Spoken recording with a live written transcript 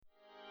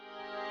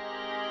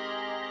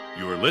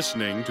You're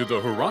listening to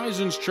the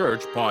Horizons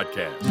Church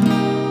podcast.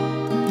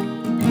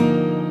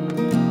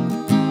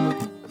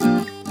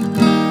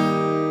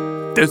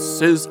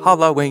 This is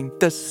Halloween.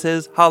 This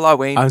is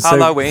Halloween. I'm so-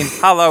 Halloween.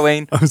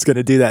 Halloween. I was going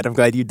to do that. I'm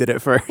glad you did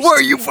it first. Were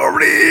you for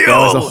real? That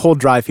was the whole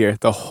drive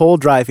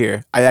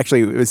here. I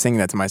actually was singing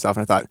that to myself,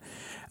 and I thought,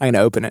 I'm going to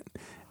open it.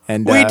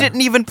 And We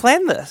didn't even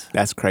plan this.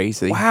 That's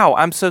crazy. Wow,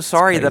 I'm so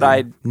sorry that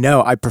I...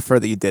 No, I prefer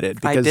that you did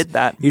it. Because did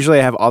that. Usually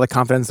I have all the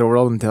confidence in the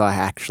world until I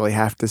actually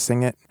have to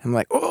sing it. I'm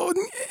like, oh,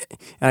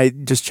 and I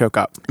just choke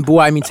up. But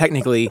I mean,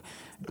 technically,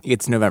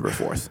 it's November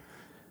 4th.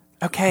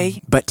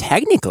 Okay. But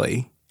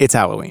technically, it's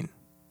Halloween.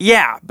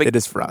 Yeah. But It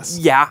is for us.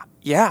 Yeah.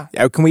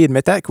 Can we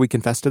admit that? Can we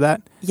confess to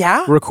that?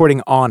 Yeah. We're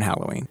recording on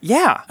Halloween.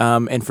 Yeah.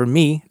 And for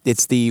me,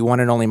 it's the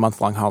one and only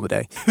month-long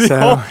holiday.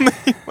 So,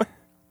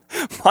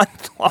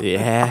 Month-long.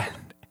 yeah.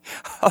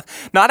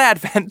 Not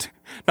Advent.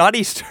 Not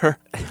Easter.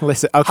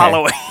 Listen, okay.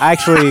 Halloween.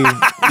 Actually,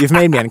 you've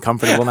made me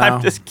uncomfortable now.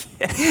 I'm just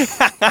kidding.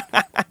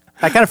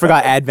 I kind of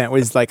forgot Advent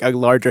was like a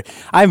larger.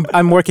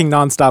 I'm working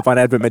nonstop on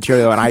Advent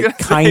material, and I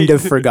kind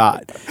of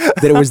forgot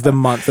that it was the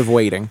month of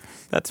waiting.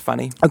 That's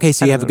funny. Okay,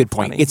 so you That have a is good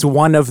point. funny. It's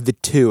one of the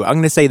two. I'm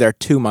going to say there are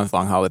 2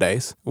 month-long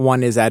holidays.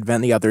 One is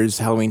Advent, the other is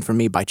Halloween for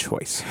me by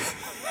choice.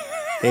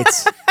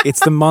 It's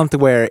the month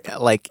where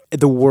like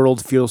the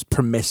world feels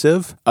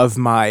permissive of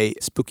my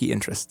spooky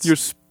interests. Your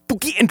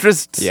spooky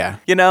interests. Yeah.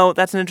 You know,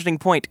 that's an interesting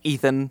point,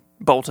 Ethan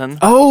Bolton.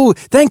 Oh,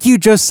 thank you,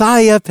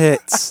 Josiah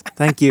Pitts.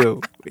 Thank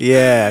you.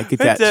 Yeah, good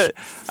catch.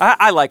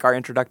 I like our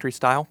introductory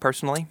style,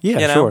 personally. Yeah,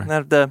 you know, sure.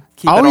 Have to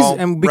keep it Always, all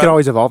and we could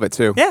always evolve it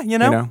too. Yeah, you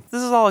know,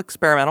 this is all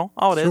experimental.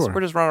 All it is. Sure.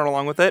 We're just running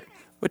along with it.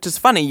 Which is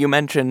funny you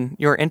mention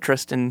your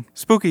interest in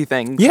spooky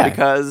things. Yeah.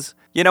 Because,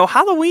 you know,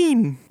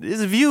 Halloween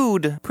is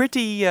viewed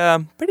pretty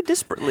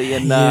disparately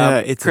in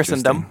it's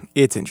Christendom. Interesting.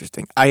 It's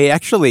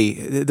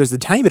interesting. There's a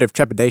tiny bit of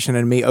trepidation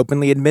in me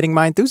openly admitting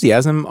my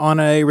enthusiasm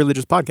on a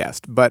religious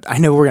podcast, but I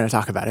know we're going to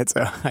talk about it,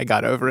 so I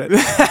got over it.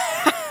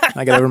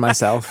 I got over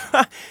myself.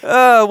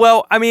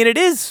 Well, I mean, it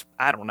is,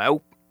 I don't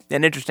know,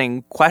 an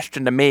interesting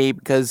question to me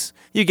because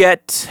you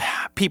get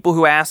people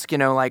who ask, you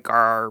know, like,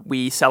 are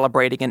we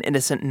celebrating an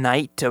innocent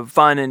night of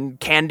fun and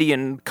candy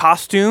and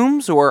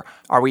costumes, or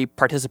are we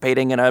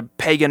participating in a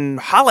pagan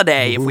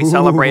holiday if we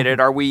celebrate it?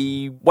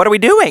 What are we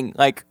doing?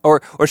 Like,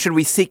 or should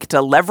we seek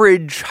to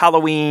leverage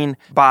Halloween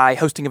by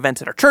hosting events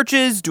at our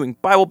churches, doing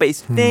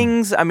Bible-based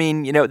things? I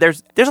mean, you know,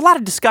 there's a lot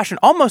of discussion,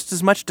 almost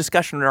as much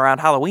discussion around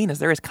Halloween as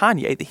there is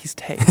Kanye these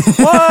days.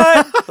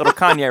 What? Little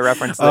Kanye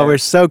reference there. Oh, we're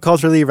so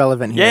culturally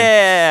relevant here.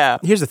 Yeah.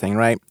 Here's the thing,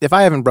 right? If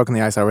I haven't broken the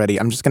ice already,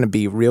 I'm just going to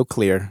be real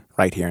clear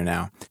right here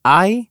now.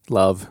 I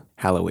love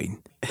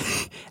Halloween.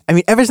 I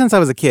mean, ever since I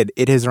was a kid,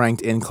 it has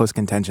ranked in close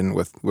contention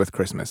with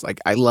Christmas.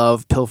 Like, I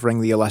love pilfering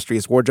the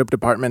illustrious wardrobe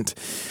department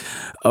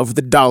of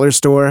the dollar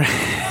store.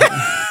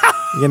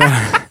 You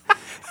know,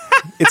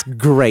 it's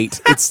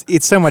great.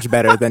 It's so much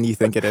better than you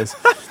think it is.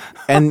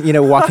 And, you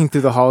know, walking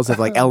through the halls of,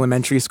 like,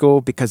 elementary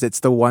school, because it's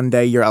the one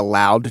day you're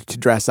allowed to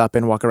dress up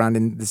and walk around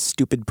in this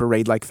stupid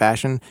parade-like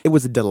fashion, it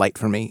was a delight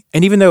for me.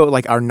 And even though,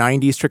 like, our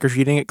 90s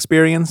trick-or-treating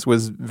experience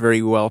was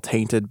very well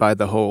tainted by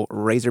the whole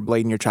razor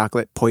blade in your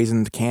chocolate,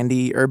 poisoned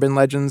candy urban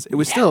legends,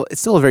 it's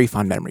still a very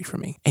fond memory for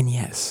me. And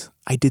yes,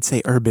 I did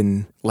say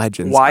urban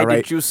legends. Why all right?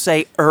 did you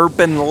say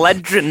urban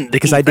legend?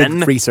 Because I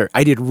did research.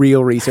 I did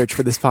real research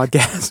for this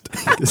podcast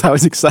because I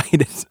was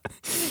excited.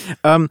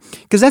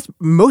 Because that's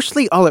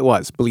mostly all it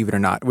was, believe it or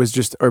not, was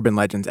just urban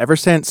legends. Ever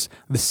since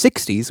the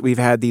 60s, we've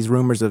had these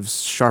rumors of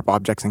sharp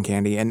objects in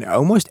candy, and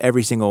almost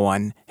every single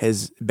one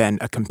has been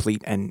a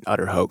complete and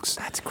utter hoax.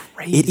 That's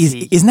crazy. It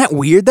is. Isn't that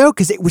weird, though?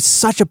 Because it was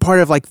such a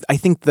part of, like, I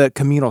think the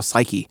communal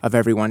psyche of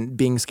everyone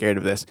being scared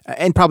of this,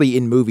 and probably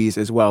in movies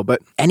as well.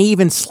 But any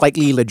even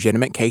slightly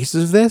legitimate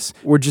cases of this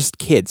were just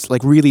kids,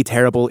 like really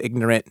terrible,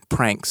 ignorant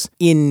pranks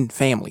in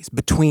families,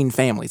 between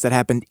families that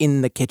happened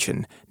in the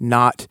kitchen,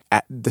 not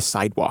at the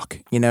sidewalk.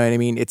 You know what I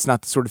mean? It's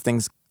not the sort of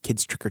things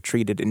kids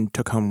trick-or-treated and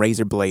took home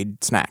razor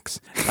blade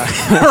snacks.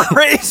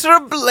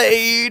 Razor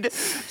blade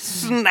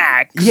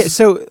snacks. Yeah,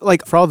 so,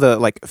 like, for all the,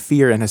 like,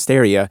 fear and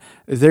hysteria,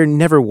 there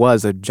never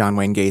was a John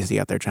Wayne Gacy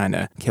out there trying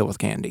to kill with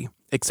candy,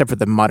 except for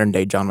the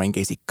modern-day John Wayne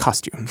Gacy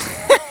costumes.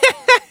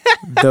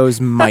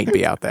 Those might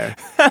be out there.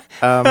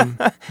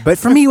 But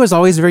for me, it was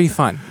always very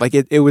fun. Like,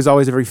 it was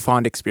always a very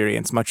fond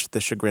experience, much to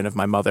the chagrin of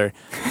my mother.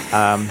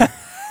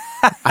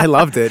 I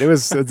loved it. It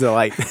was a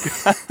delight.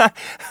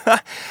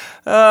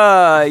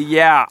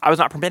 Yeah. I was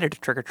not permitted to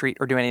trick or treat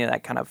or do any of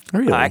that kind of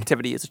Really?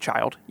 activity as a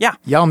child. Yeah.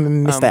 Y'all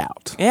missed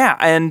out. Yeah.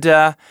 And,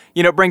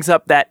 you know, it brings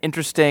up that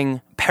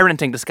interesting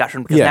parenting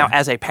discussion because Yeah. now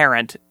as a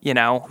parent, you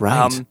know,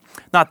 Right.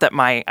 not that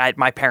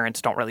my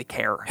parents don't really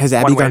care. Has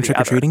Abby one way or gone the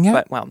trick-or-treating other,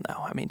 yet? But, well,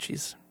 no. I mean,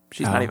 she's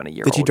not even a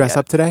year old Did she dress yet.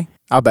 up today?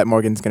 I'll bet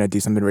Morgan's going to do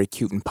something very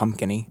cute and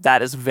pumpkin-y.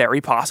 That is very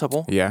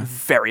possible. Yeah.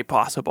 Very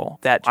possible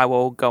that I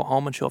will go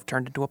home and she'll have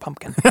turned into a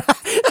pumpkin.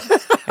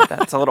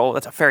 That's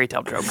a fairy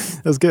tale joke.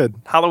 That was good.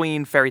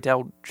 Halloween fairy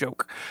tale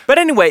joke. But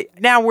anyway,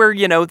 now we're,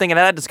 you know, thinking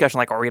of that discussion,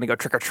 like, are we going to go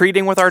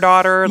trick-or-treating with our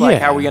daughter? Like, Yeah.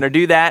 how are we going to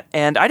do that?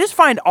 And I just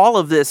find all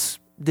of this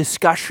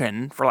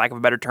discussion, for lack of a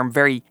better term,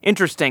 very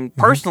interesting,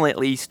 personally at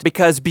least,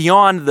 because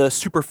beyond the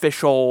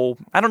superficial,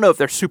 I don't know if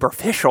they're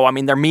superficial, I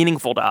mean, they're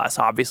meaningful to us,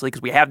 obviously,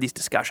 because we have these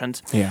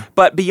discussions. Yeah.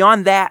 But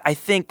beyond that, I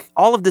think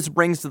all of this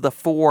brings to the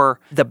fore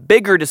the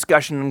bigger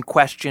discussion and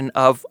question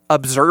of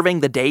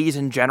observing the days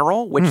in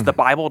general, which the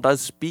Bible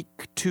does speak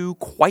to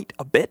quite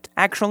a bit,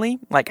 actually,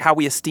 like how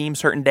we esteem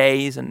certain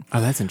days and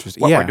Oh, that's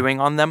interesting. what yeah. we're doing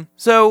on them.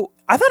 So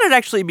I thought it'd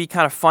actually be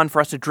kind of fun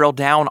for us to drill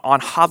down on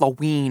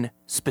Halloween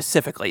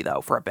specifically,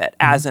 though, for a bit,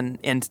 as an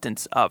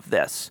instance of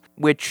this,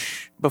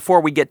 which,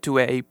 before we get to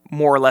a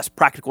more or less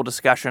practical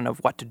discussion of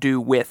what to do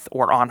with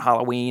or on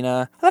Halloween,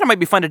 I thought it might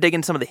be fun to dig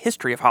into some of the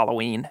history of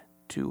Halloween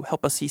to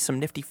help us see some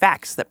nifty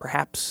facts that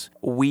perhaps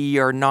we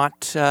are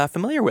not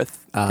familiar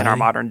with in our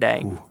modern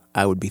day. Ooh,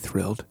 I would be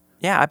thrilled.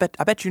 Yeah, I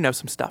bet you know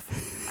some stuff.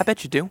 I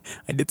bet you do.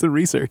 I did some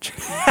research.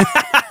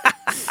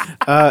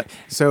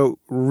 So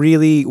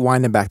really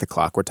winding back the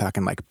clock, we're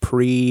talking like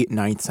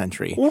pre-9th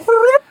century.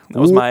 That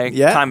was my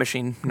Yeah. time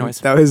machine noise.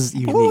 That was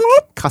unique,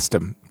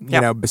 custom,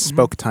 Yeah.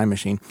 bespoke time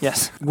machine.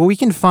 Yes. Well, we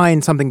can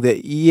find something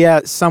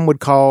that, some would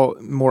call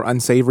more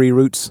unsavory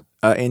roots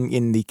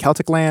in the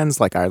Celtic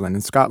lands, like Ireland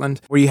and Scotland,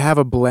 where you have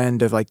a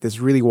blend of like this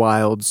really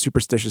wild,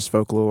 superstitious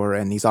folklore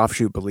and these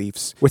offshoot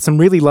beliefs with some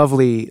really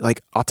lovely,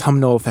 like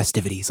autumnal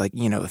festivities, like,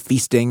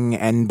 feasting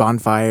and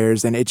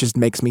bonfires. And it just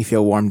makes me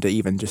feel warm to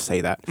even just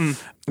say that.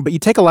 But you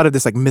take a lot of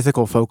this like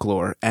mythical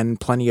folklore and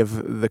plenty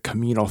of the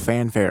communal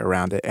fanfare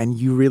around it, and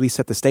you really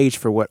set the stage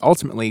for what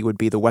ultimately would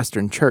be the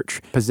Western Church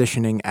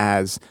positioning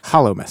as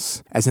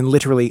Hallowmas, as in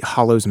literally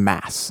Hallows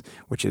Mass,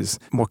 which is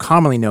more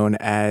commonly known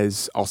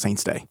as All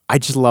Saints' Day. I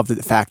just love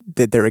the fact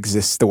that there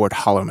exists the word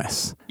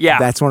Hallowmas. Yeah.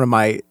 That's one of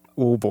my,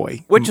 oh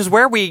boy. Which is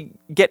where we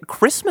get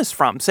Christmas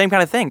from. Same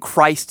kind of thing.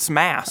 Christ's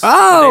Mass. The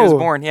day he was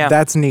born. Yeah.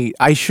 That's neat.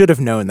 I should have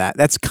known that.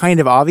 That's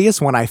kind of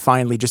obvious when I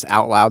finally just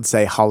out loud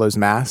say Hallows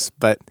Mass,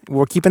 but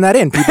we're keeping that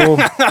in. People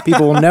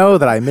will know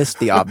that I missed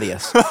the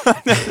obvious.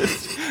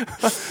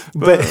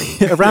 But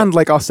around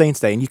like All Saints'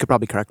 Day, and you could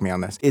probably correct me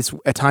on this, it's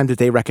a time that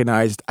they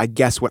recognized, I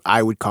guess, what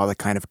I would call the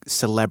kind of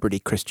celebrity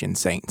Christian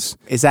saints.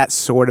 Is that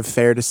sort of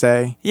fair to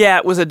say? Yeah,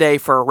 it was a day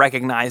for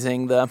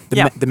recognizing the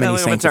many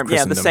saints of the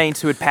Christendom.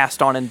 saints who had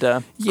passed on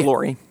into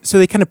glory. So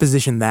they kind of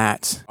positioned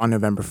that on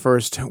November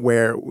 1st,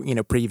 where,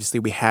 previously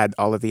we had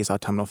all of these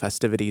autumnal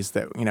festivities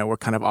that, were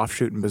kind of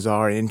offshoot and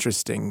bizarre and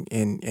interesting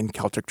in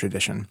Celtic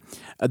tradition.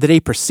 The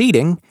day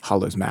preceding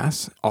Hallows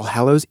Mass, All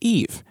Hallows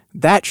Eve.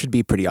 That should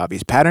be a pretty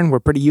obvious pattern. We're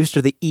pretty used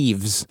to the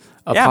eves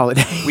of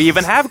holidays. We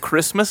even have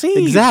Christmas Eve.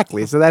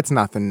 Exactly. So that's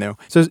nothing new.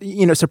 So,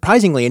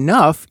 surprisingly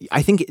enough,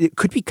 I think it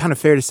could be kind of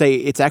fair to say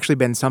it's actually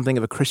been something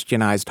of a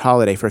Christianized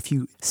holiday for a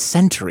few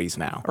centuries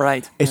now.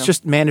 Right. It's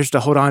just managed to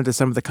hold on to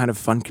some of the kind of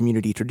fun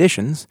community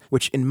traditions,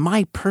 which in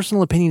my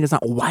personal opinion is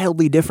not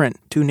wildly different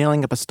to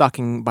nailing up a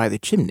stocking by the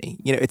chimney.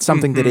 It's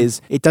something that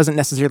it doesn't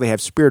necessarily have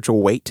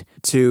spiritual weight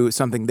to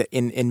something that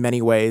in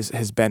many ways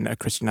has been a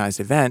Christianized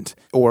event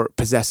or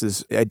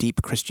possesses a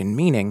deep Christian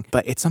meaning,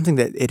 but it's something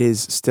that it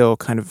is still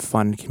kind of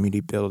fun community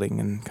building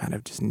and kind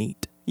of just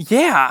neat.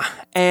 Yeah,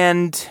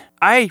 and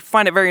I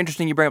find it very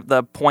interesting you bring up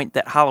the point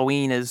that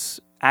Halloween is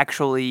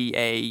actually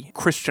a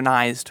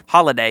Christianized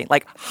holiday,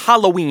 like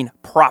Halloween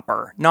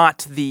proper,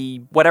 not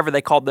the whatever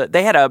they called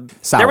they had a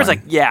Samhain.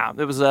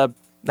 There was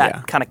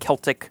kind of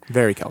Celtic,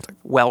 Very Celtic.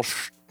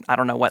 Welsh, I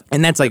don't know what.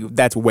 And that's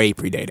way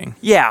predating.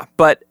 Yeah,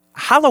 but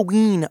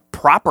Halloween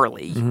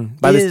properly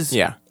is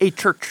a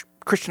church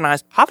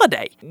Christianized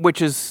holiday,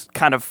 which is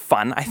kind of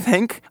fun, I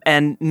think.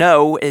 And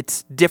no,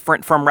 it's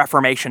different from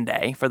Reformation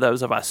Day for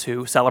those of us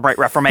who celebrate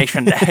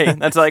Reformation Day.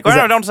 That's like, well,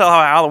 I don't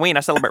celebrate Halloween, I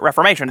celebrate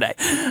Reformation Day,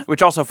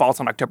 which also falls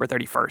on October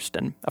 31st.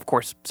 And of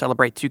course,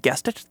 celebrates, you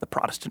guessed it, the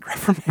Protestant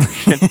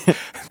Reformation.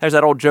 There's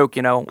that old joke,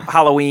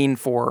 Halloween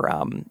for,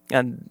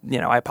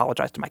 I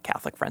apologize to my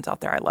Catholic friends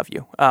out there. I love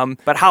you.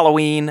 But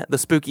Halloween, the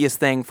spookiest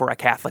thing for a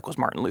Catholic was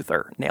Martin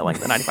Luther nailing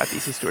the 95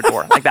 Theses to a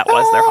door. Like that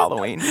was their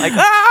Halloween. Like,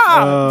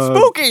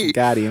 spooky!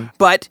 Got him.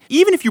 But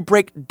even if you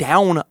break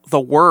down the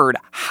word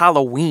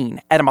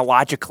Halloween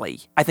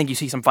etymologically, I think you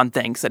see some fun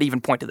things that even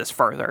point to this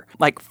further.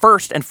 Like,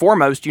 first and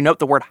foremost, you note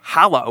the word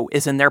hallow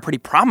is in there pretty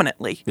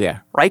prominently. Yeah.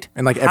 Right?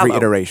 And like every Hallow.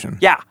 iteration.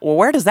 Yeah. Well,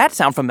 where does that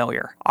sound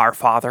familiar? Our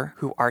Father,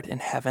 who art in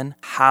heaven,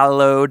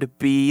 hallowed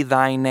be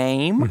thy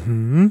name.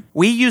 Mm-hmm.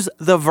 We use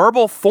the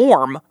verbal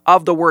form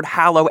of the word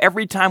hallow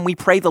every time we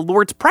pray the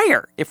Lord's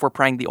Prayer, if we're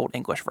praying the Old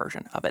English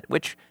version of it,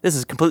 which this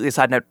is completely a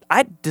side note.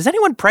 Does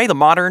anyone pray the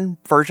modern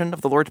version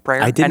of the Lord's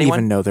Prayer? I didn't Anyone?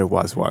 even know there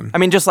was one. I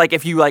mean, just like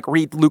if you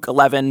read Luke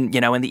 11,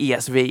 in the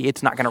ESV,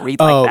 it's not going to read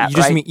like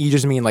that, you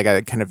just mean like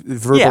a kind of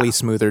verbally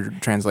smoother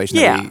translation.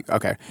 Yeah.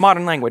 Okay.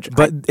 Modern language.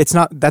 But that's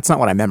not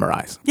what I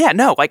memorize. Yeah,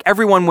 no, like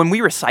everyone, when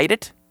we recite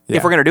it,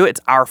 if we're going to do it,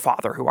 it's our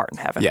Father who art in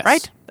heaven, Yes.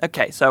 right?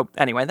 Okay, so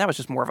anyway, that was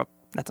just more of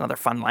that's another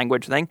fun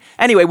language thing.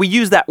 Anyway, we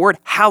use that word,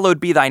 hallowed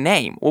be thy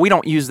name. Well, we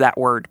don't use that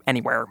word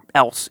anywhere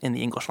else in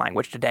the English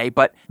language today,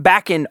 but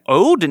back in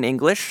Olden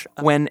English,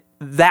 when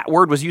that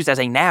word was used as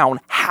a noun,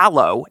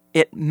 hallow,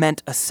 it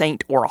meant a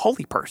saint or a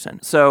holy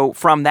person. So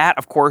from that,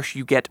 of course,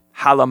 you get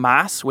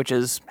Hallowmas, which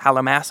is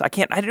Hallowmas.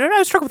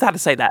 I struggle with how to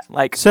say that.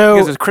 Like, So-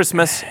 because it's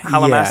Christmas,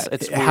 Hallowmas.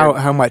 It's weird.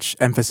 how much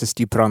emphasis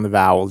do you put on the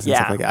vowels and Yeah.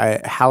 stuff like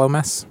that?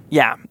 Hallowmas?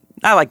 Yeah,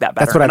 I like that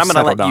better. That's what And I've I'm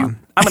gonna settled let you. on.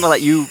 I'm going to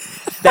let you.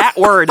 That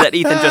word that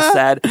Ethan just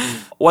said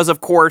was, of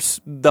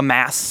course, the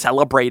Mass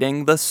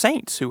celebrating the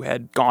saints who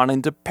had gone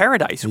into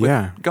paradise with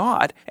Yeah.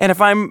 God. And if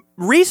I'm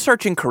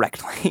researching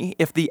correctly,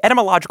 if the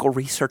etymological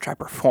research I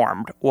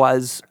performed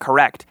was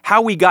correct,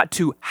 how we got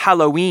to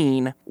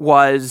Halloween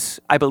was,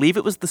 I believe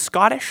it was the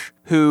Scottish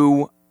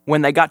who,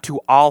 when they got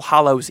to All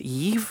Hallows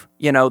Eve,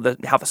 how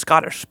the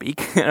Scottish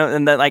speak,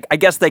 and then I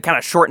guess they kind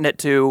of shortened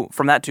it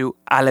from that to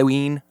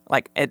Halloween.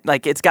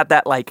 It's got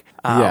that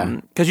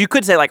because you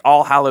could say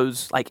All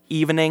Hallows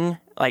evening,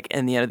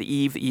 in the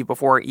eve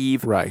before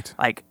Eve, Right.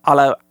 I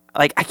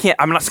can't.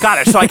 I'm not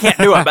Scottish, so I can't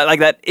do it. But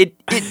that, it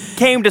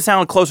came to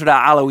sound closer to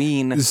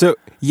Halloween. So,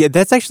 yeah,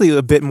 that's actually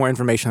a bit more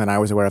information than I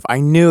was aware of. I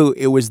knew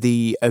it was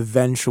the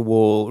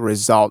eventual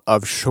result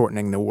of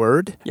shortening the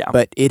word. Yeah.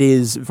 But it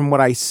is, from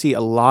what I see,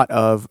 a lot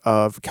of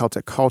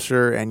Celtic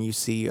culture, and you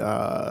see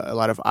a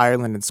lot of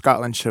Ireland and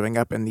Scotland showing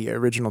up in the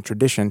original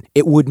tradition.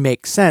 It would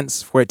make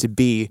sense for it to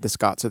be the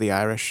Scots or the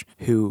Irish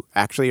who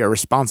actually are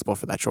responsible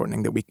for that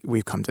shortening that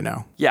we've come to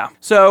know. Yeah.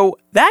 So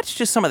that's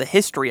just some of the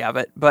history of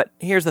it. But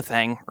here's the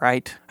thing,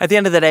 right? At the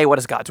end of the day, what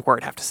does God's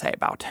word have to say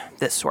about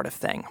this sort of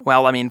thing?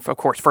 Well, I mean, of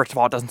course, first of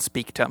all, it doesn't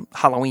speak to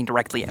Halloween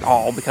directly at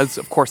all because,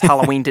 of course,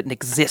 Halloween didn't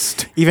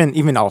exist.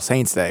 Even All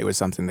Saints' Day was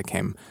something that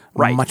came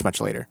Right. much, much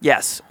later.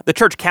 Yes. The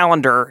church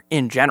calendar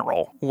in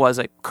general was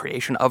a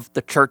creation of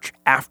the church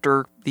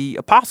after the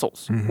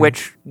apostles,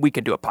 which we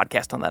could do a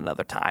podcast on that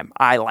another time.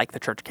 I like the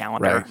church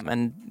calendar. Right.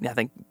 And I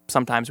think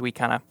sometimes we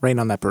kind of, Rain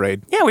on that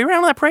parade. we ran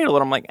on that parade a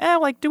little. I'm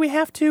like, do we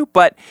have to?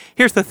 But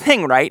here's the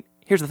thing, right?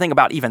 Here's the thing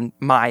about even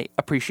my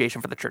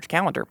appreciation for the church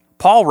calendar.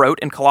 Paul wrote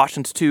in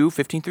Colossians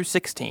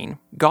 2:15-16,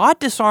 God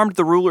disarmed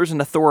the rulers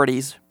and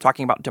authorities,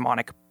 talking about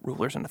demonic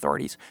rulers and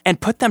authorities,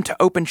 and put them to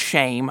open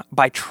shame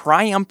by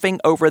triumphing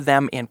over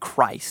them in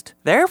Christ.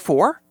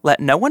 Therefore, let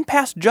no one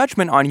pass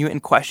judgment on you in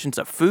questions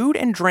of food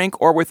and drink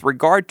or with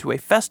regard to a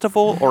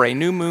festival or a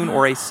new moon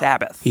or a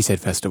Sabbath. He said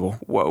festival.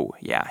 Whoa,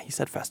 yeah, he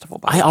said festival.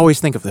 I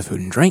always think of the food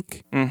and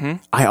drink. Mm-hmm.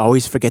 I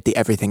always forget the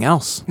everything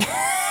else.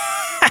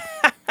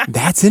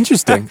 That's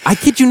interesting. I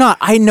kid you not.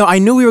 I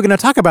knew we were going to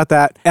talk about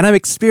that, and I'm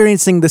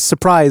experiencing this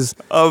surprise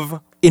Of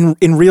in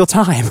real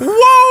time.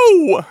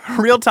 Whoa!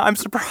 Real-time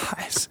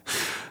surprise.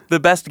 The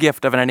best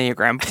gift of an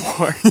Enneagram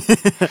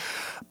 4.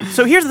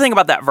 So here's the thing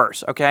about that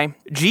verse, okay?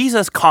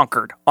 Jesus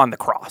conquered on the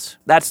cross.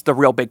 That's the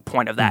real big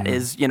point of that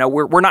is,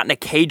 we're not in a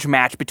cage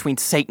match between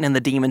Satan and the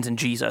demons and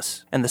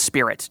Jesus and the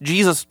spirits.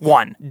 Jesus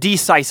won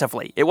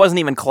decisively. It wasn't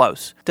even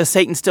close. Does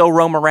Satan still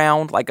roam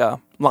around like a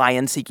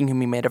lion seeking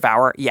whom he may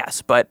devour?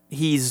 Yes, but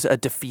he's a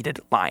defeated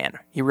lion.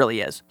 He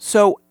really is.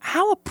 So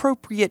how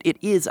appropriate it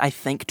is, I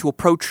think, to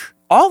approach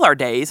all our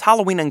days,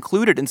 Halloween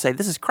included, and say,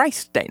 this is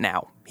Christ's day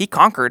now. He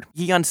conquered.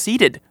 He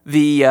unseated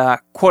the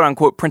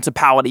quote-unquote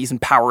principalities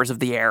and powers of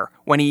the air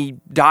when he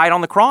died on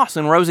the cross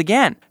and rose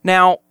again.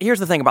 Now, here's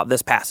the thing about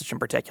this passage in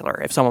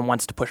particular. If someone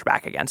wants to push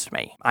back against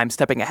me, I'm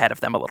stepping ahead of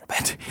them a little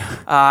bit.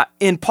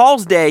 In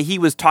Paul's day, he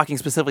was talking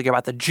specifically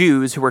about the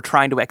Jews who were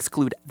trying to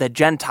exclude the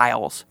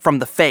Gentiles from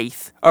the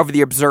faith over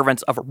the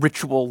observance of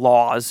ritual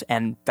laws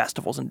and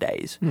festivals and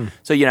days.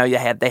 So,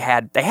 they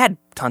had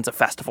tons of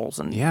festivals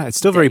and Yeah, it's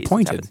still very days and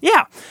pointed. Sabbaths.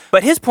 Yeah,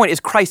 but his point is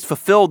Christ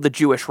fulfilled the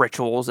Jewish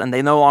rituals, and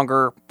they no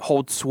longer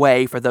hold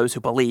sway for those who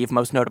believe,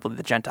 most notably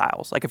the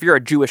Gentiles. Like if you're a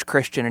Jewish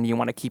Christian and you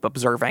want to keep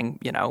observing,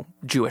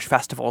 Jewish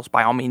festivals,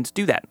 by all means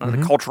do that.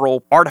 The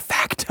cultural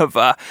artifact of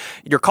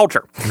your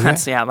culture.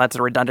 That's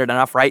redundant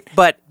enough, right?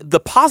 But the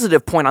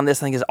positive point on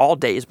this thing is all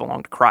days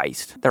belong to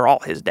Christ. They're all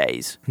his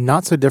days.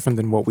 Not so different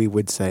than what we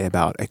would say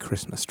about a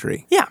Christmas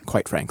tree. Yeah.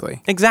 Quite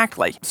frankly.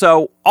 Exactly.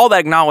 So all that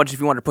acknowledged, if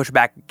you want to push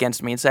back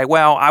against me and say,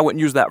 well, I wouldn't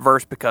use that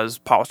verse because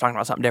Paul was talking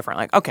about something different.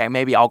 Like, okay,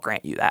 maybe I'll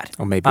grant you that.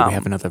 Or maybe we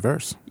have another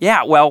verse.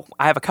 Yeah, well,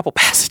 I have a couple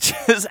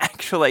passages,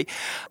 actually.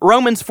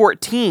 Romans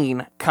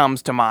 14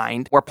 comes to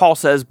mind, where Paul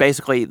says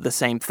basically the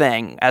same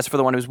thing. As for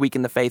the one who's weak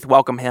in the faith,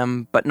 welcome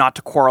him, but not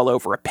to quarrel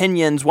over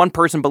opinions. One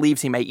person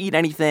believes he may eat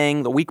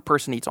anything. The weak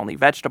person eats only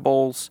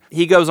vegetables.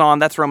 He goes on,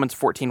 that's Romans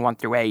 14,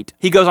 1-8.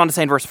 He goes on to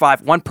say in verse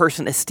 5, one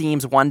person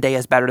esteems one day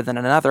as better than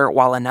another,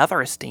 while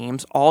another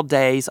esteems all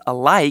days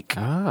alike.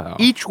 Oh.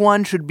 Each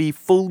one should be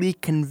fully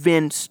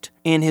convinced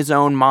in his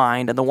own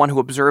mind, and the one who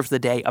observes the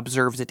day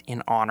observes it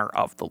in honor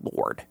of the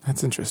Lord.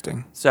 That's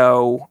interesting.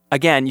 So,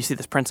 again, you see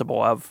this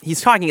principle of,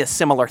 he's talking a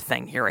similar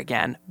thing here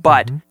again,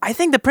 but I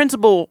think the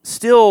principle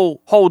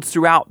still holds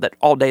throughout that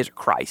all days are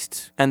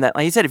Christ's, and that,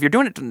 like he said, if you're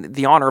doing it to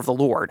the honor of the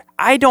Lord,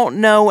 I don't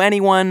know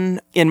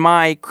anyone in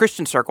my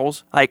Christian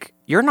circles, like,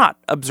 you're not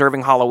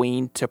observing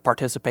Halloween to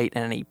participate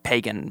in any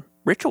pagan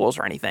rituals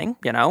or anything,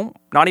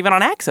 not even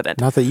on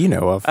accident. Not that you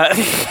know of.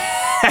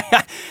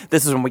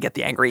 This is when we get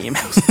the angry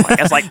emails.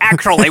 It's like,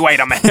 actually, wait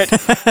a minute.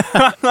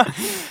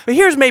 But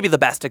here's maybe the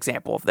best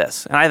example of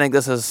this, and I think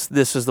this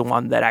is the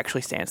one that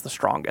actually stands the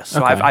strongest.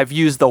 So Okay. I've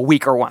used the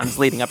weaker ones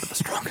leading up to the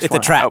strongest. It's a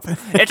one, I trap. hope.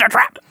 It's a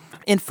trap.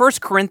 In 1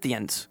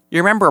 Corinthians, you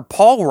remember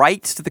Paul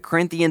writes to the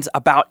Corinthians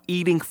about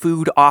eating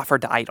food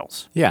offered to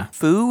idols. Yeah.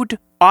 Food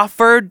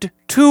offered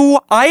to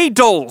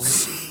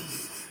idols.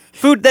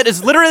 Food that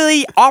is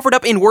literally offered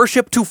up in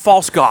worship to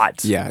false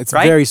gods. Yeah, it's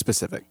right? very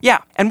specific. Yeah,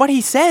 and what he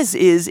says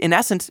is, in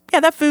essence, yeah,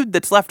 that food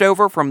that's left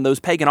over from those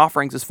pagan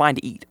offerings is fine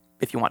to eat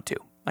if you want to.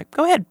 Like,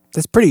 go ahead.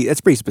 That's pretty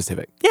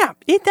specific. Yeah,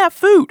 eat that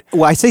food.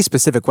 Well, I say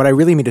specific. What I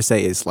really mean to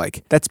say is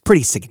like that's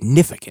pretty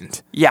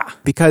significant. Yeah.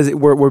 Because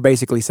we're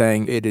basically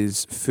saying it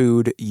is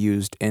food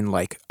used in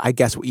like I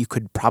guess what you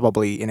could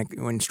probably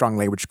in strong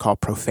language call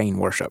profane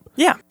worship.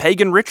 Yeah,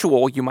 pagan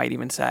ritual, you might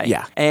even say.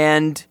 Yeah.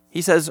 And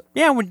he says,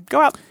 yeah, when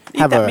go out, eat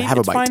Have that a- meat, have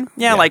a it's bite. fine.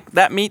 Yeah, Yeah. like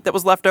that meat that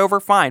was left over,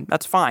 fine,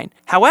 that's fine.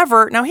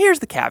 However, now here's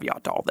the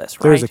caveat to all this,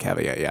 right? There is a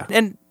caveat, yeah.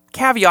 And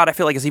caveat, I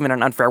feel like, is even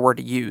an unfair word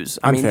to use.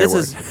 I mean, Unfair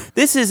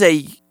this is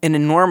an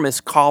enormous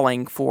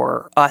calling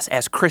for us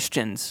as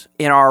Christians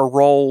in our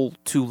role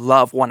to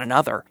love one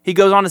another. He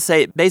goes on to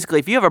say, basically,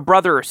 if you have a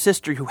brother or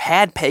sister who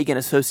had pagan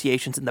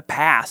associations in the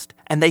past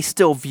and they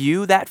still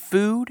view that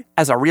food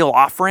as a real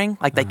offering,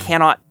 like they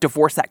cannot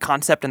divorce that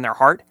concept in their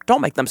heart,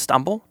 don't make them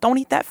stumble. Don't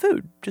eat that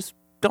food. Just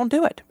don't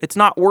do it. It's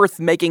not worth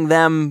making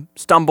them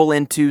stumble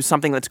into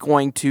something that's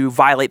going to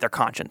violate their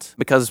conscience,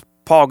 because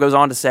Paul goes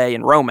on to say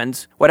in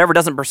Romans, whatever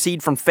doesn't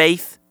proceed from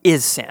faith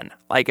is sin.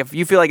 Like if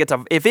you feel like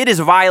if it is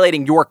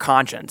violating your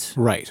conscience,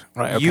 Right.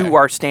 Okay. you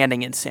are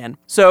standing in sin.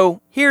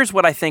 So here's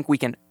what I think we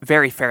can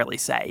very fairly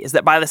say, is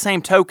that by the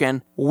same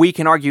token, we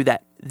can argue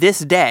that this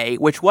day,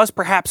 which was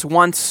perhaps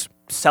once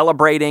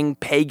celebrating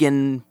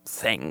pagan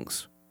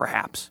things,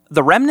 perhaps,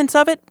 the remnants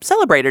of it,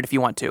 celebrate it if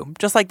you want to.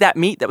 Just like that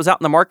meat that was out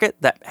in the market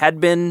that had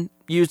been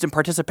used in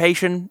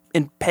participation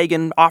in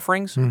pagan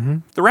offerings,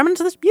 the remnants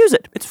of this, use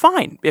it. It's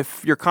fine.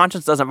 If your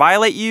conscience doesn't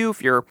violate you,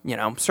 if you're,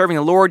 serving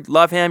the Lord,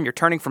 love Him, you're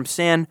turning from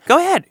sin, go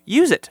ahead,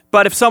 use it.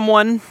 But if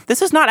someone,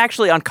 this is not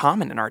actually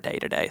uncommon in our day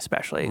to day,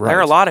 especially. Right. There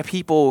are a lot of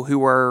people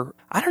who are,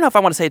 I don't know if I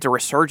want to say it's a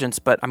resurgence,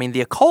 but I mean,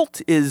 the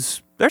occult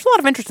there's a lot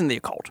of interest in the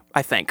occult,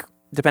 I think,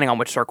 depending on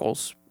which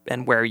circles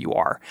and where you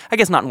are. I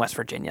guess not in West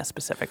Virginia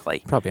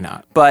specifically. Probably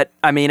not. But,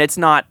 I mean, it's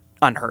not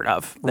unheard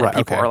of that Right,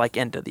 people okay. are like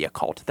into the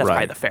occult. That's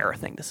probably Right. the fairer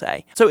thing to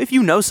say. So if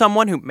you know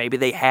someone who maybe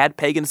they had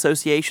pagan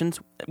associations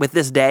with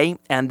this day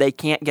and they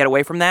can't get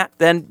away from that,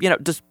 then,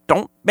 just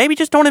don't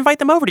invite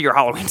them over to your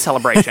Halloween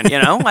celebration,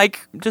 Like,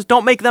 just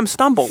don't make them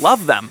stumble.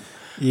 Love them.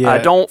 Yeah.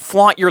 Don't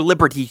flaunt your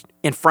liberty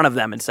in front of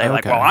them and say,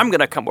 like, Okay. well, I'm going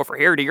to come over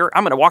here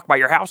I'm going to walk by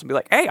your house and be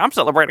like, hey, I'm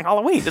celebrating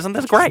Halloween. Isn't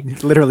this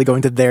great? Literally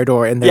going to their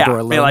door and their Yeah, door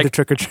be alone like- to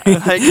trick or treat.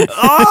 Like,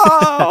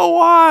 oh,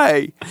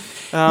 why?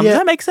 Does Yeah.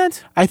 that make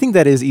sense? I think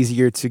that is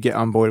easier to get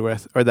on board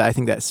with, or that I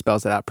think that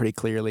spells it out pretty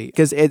clearly.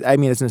 Because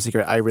it's no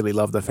secret, I really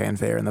love the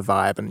fanfare and the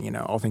vibe and,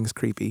 all things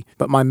creepy.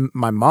 But my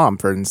mom,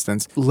 for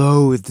instance,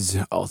 loathes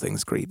all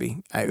things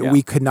creepy.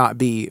 We could not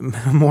be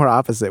more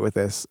opposite with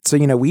this. So,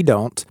 we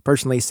don't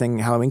personally sing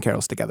Halloween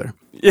carols together.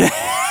 Yeah.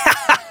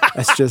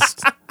 That's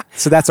just...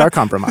 So that's our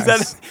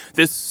compromise.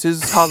 This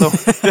is Halloween.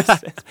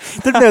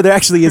 No, there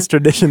actually is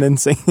tradition in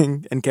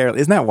singing and carol.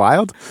 Isn't that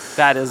wild?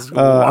 That is I'm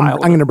wild.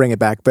 going to bring it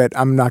back, but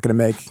I'm not going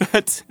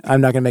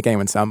to make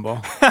anyone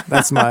stumble.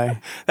 That's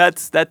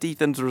That's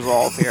Ethan's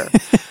resolve here.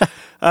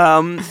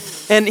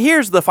 And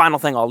here's the final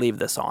thing I'll leave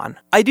this on.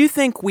 I do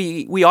think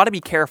we ought to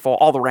be careful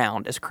all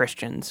around as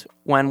Christians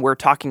when we're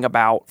talking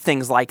about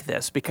things like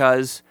this,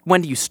 because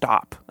when do you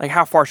stop? Like,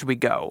 how far should we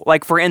go?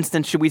 Like, for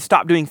instance, should we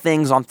stop doing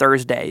things on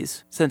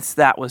Thursdays, since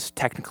that was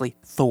technically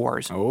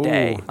Thor's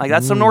day? Like,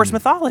 that's some Norse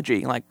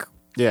mythology. Like,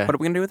 Yeah. what are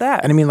we going to do with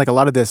that? And I mean, like a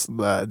lot of this,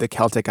 the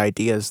Celtic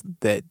ideas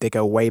that they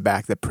go way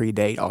back, that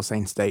predate All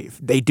Saints' Day,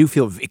 they do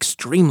feel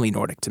extremely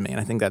Nordic to me, and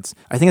I think that's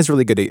a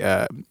really good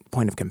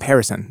point of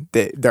comparison.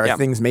 That there are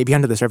things maybe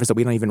under the surface that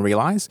we don't even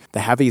realize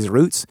that have these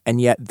roots, and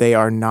yet they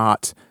are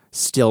not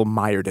still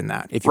mired in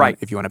that. If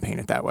you want to paint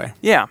it that way.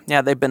 Yeah,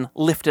 they've been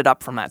lifted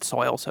up from that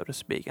soil, so to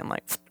speak, and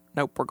like,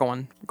 nope, we're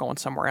going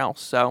somewhere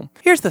else. So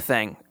here's the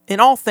thing: in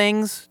all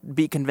things,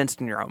 be convinced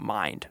in your own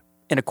mind,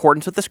 in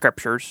accordance with the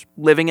Scriptures,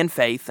 living in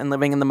faith and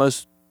living in the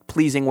most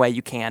pleasing way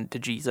you can to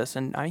Jesus,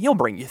 and He'll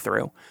bring you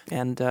through.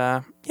 And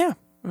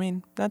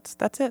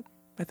that's it.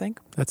 I think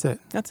That's it.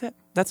 that's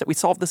it. We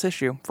solved this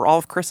issue for all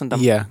of Christendom.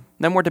 Yeah.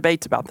 No more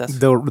debates about this.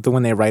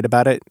 When they write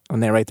about it,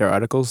 when they write their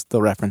articles,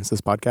 they'll reference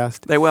this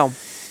podcast. They will.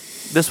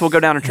 This will go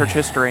down in church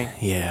history.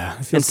 Yeah. It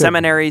In feels good.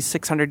 seminaries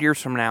 600 years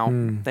from now,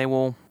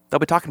 they'll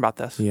be talking about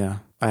this. Yeah,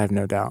 I have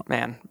no doubt.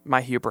 Man,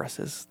 my hubris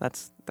is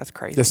that's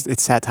crazy.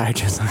 It's satire,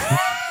 just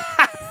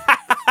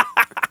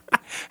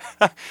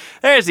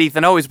There's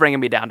Ethan, always bringing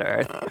me down to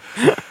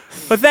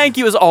earth. But thank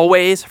you as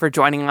always for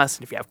joining us.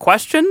 And if you have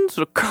questions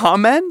or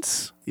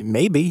comments,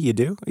 Maybe you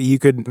do. You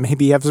could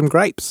maybe have some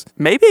gripes.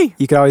 maybe.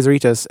 You could always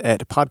reach us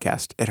at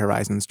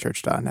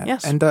podcast@horizonschurch.net.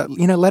 Yes. And,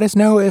 let us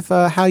know if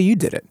how you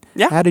did it.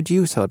 Yeah. How did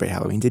you celebrate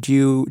Halloween? Did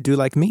you do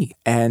like me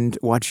and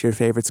watch your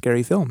favorite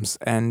scary films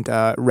and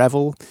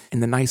revel in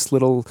the nice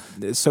little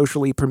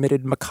socially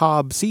permitted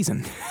macabre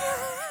season?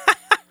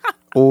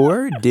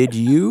 Or did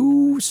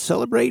you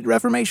celebrate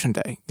Reformation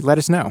Day? Let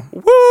us know.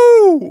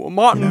 Woo!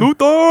 Martin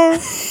Luther!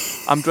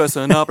 I'm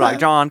dressing up like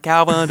John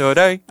Calvin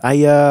today.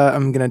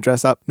 I'm going to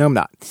dress up. No, I'm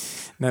not.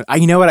 No,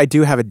 you know what? I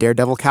do have a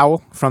Daredevil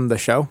cowl from the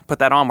show. Put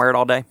that on, wear it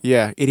all day.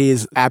 Yeah, it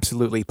is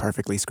absolutely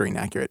perfectly screen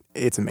accurate.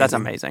 It's amazing. That's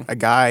amazing. A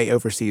guy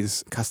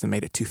overseas custom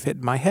made it to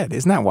fit my head.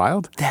 Isn't that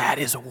wild? That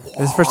is wild. This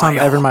is the first time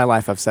ever in my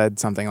life I've said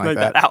something like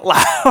that. out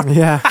loud.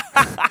 Yeah.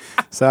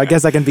 So I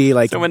guess I can be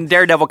like So when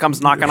Daredevil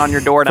comes knocking on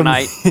your door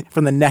tonight,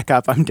 from the neck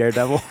up, I'm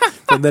Daredevil.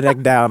 From the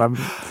neck down, I'm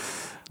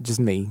just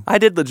me. I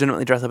did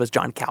legitimately dress up as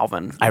John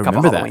Calvin a couple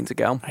remember that. Halloweens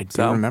ago. I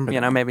do remember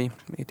that. Maybe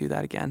do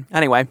that again.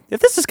 Anyway, if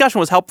this discussion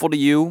was helpful to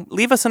you,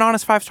 leave us an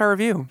honest 5-star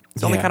review.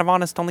 It's only Yeah. kind of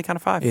honest, only kind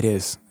of 5. It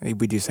is. We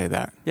do say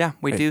that. Yeah,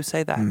 we do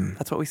say that.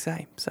 That's what we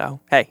say. So,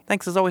 hey,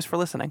 thanks as always for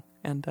listening,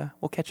 and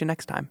we'll catch you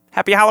next time.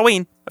 Happy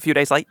Halloween! A few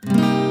days late.